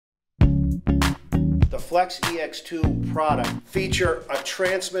Flex EX2 product feature a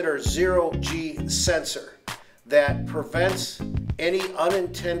transmitter 0G sensor that prevents any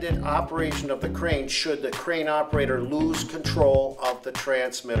unintended operation of the crane should the crane operator lose control of the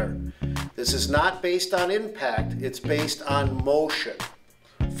transmitter. This is not based on impact, it's based on motion.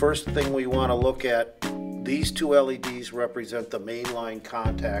 First thing we want to look at, these two LEDs represent the mainline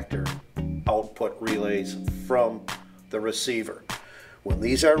contactor output relays from the receiver. When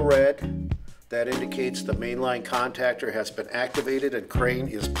these are red, that indicates the mainline contactor has been activated and crane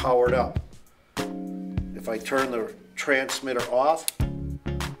is powered up. If I turn the transmitter off,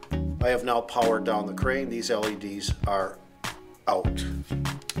 I have now powered down the crane. These LEDs are out.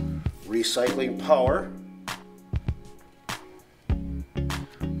 Recycling power.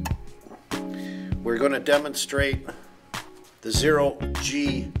 We're going to demonstrate the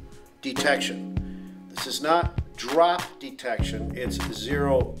 0G detection. This is not drop detection, it's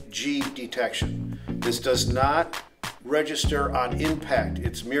 0G detection. This does not register on impact.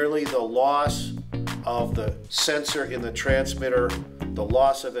 It's merely the loss of the sensor in the transmitter, the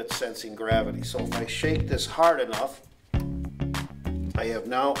loss of it sensing gravity. So if I shake this hard enough, I have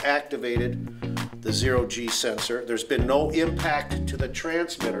now activated the 0G sensor. There's been no impact to the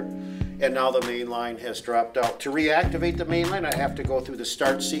transmitter, and now the main line has dropped out. To reactivate the main line, I have to go through the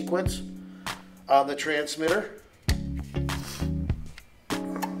start sequence on the transmitter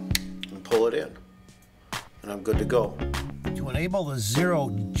and pull it in, and I'm good to go. To enable the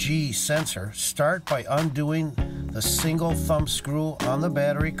 0G sensor, start by undoing the single thumb screw on the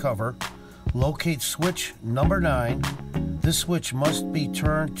battery cover. Locate switch number 9. This switch must be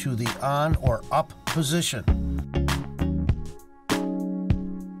turned to the on or up position.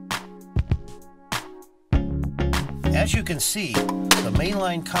 As you can see, the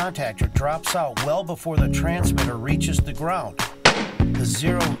mainline contactor drops out well before the transmitter reaches the ground. The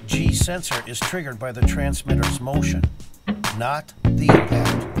 0G sensor is triggered by the transmitter's motion, not the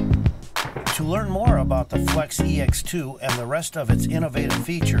impact. To learn more about the Flex EX2 and the rest of its innovative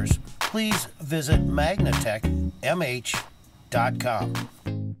features, please visit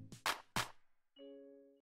magnetekmh.com.